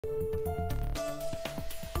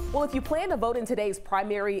Well, if you plan to vote in today's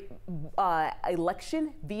primary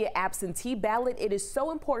election via absentee ballot, it is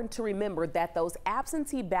so important to remember that those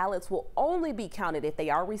absentee ballots will only be counted if they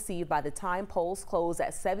are received by the time polls close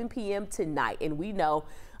at 7 p.m. tonight. And we know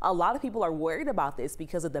a lot of people are worried about this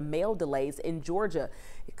because of the mail delays in Georgia.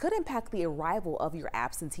 It could impact the arrival of your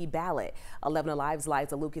absentee ballot. 11 Alive's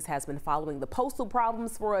Liza Lucas has been following the postal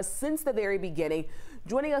problems for us since the very beginning.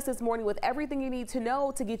 Joining us this morning with everything you need to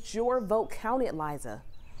know to get your vote counted, Liza.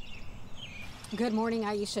 Good morning,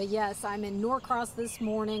 Aisha. Yes, I'm in Norcross this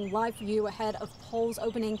morning, live for you ahead of polls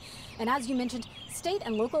opening. And as you mentioned, state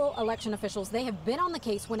and local election officials, they have been on the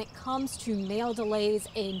case when it comes to mail delays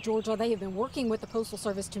in Georgia. They have been working with the Postal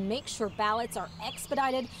Service to make sure ballots are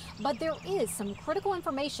expedited. But there is some critical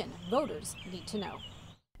information voters need to know.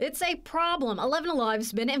 It's a problem 11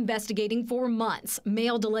 Alive's been investigating for months.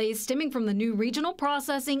 Mail delays stemming from the new regional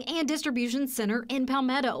processing and distribution center in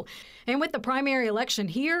Palmetto. And with the primary election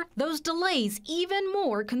here, those delays even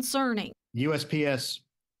more concerning. USPS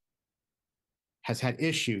has had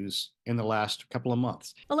issues in the last couple of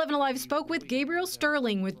months. 11 Alive spoke with Gabriel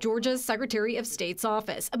Sterling with Georgia's Secretary of State's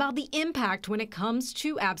office about the impact when it comes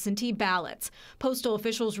to absentee ballots. Postal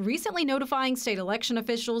officials recently notifying state election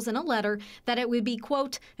officials in a letter that it would be,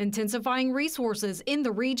 quote, intensifying resources in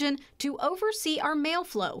the region to oversee our mail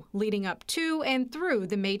flow leading up to and through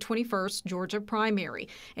the May 21st Georgia primary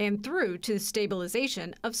and through to the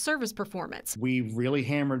stabilization of service performance. We really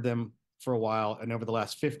hammered them for a while, and over the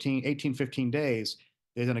last 15 days,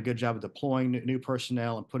 they've done a good job of deploying new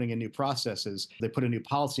personnel and putting in new processes. They put a new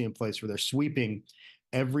policy in place where they're sweeping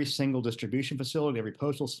every single distribution facility, every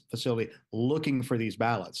postal facility, looking for these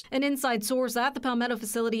ballots. An inside source at the Palmetto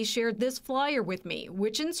facility shared this flyer with me,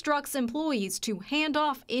 which instructs employees to hand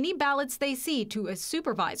off any ballots they see to a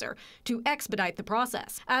supervisor to expedite the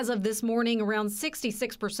process. As of this morning, around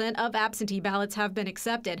 66% of absentee ballots have been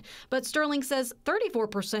accepted, but Sterling says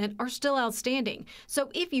 34% are still outstanding.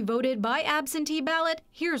 So if you voted by absentee ballot,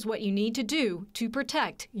 here's what you need to do to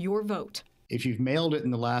protect your vote. If you've mailed it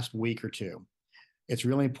in the last week or two, it's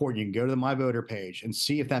really important. You can go to the My Voter page and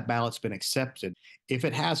see if that ballot's been accepted. If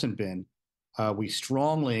it hasn't been, we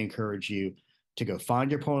strongly encourage you to go find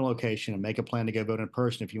your polling location and make a plan to go vote in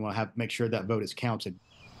person if you want to make sure that vote is counted.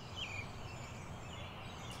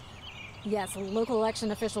 Yes, local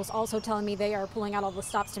election officials also telling me they are pulling out all the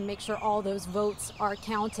stops to make sure all those votes are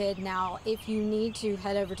counted. Now, if you need to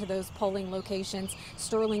head over to those polling locations,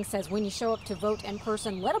 Sterling says when you show up to vote in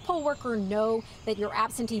person, let a poll worker know that your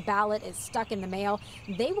absentee ballot is stuck in the mail.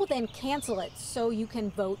 They will then cancel it so you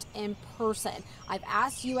can vote in person. I've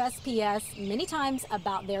asked USPS many times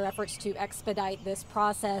about their efforts to expedite this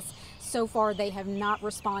process. So far, they have not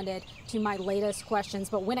responded to my latest questions.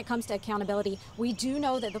 But when it comes to accountability, we do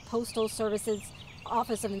know that the Postal Service's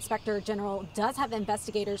Office of Inspector General does have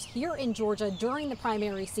investigators here in Georgia during the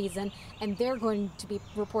primary season, and they're going to be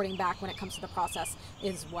reporting back when it comes to the process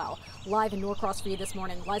as well. Live in Norcross for you this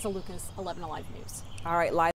morning, Liza Lucas, 11 Alive News. All right, Liza.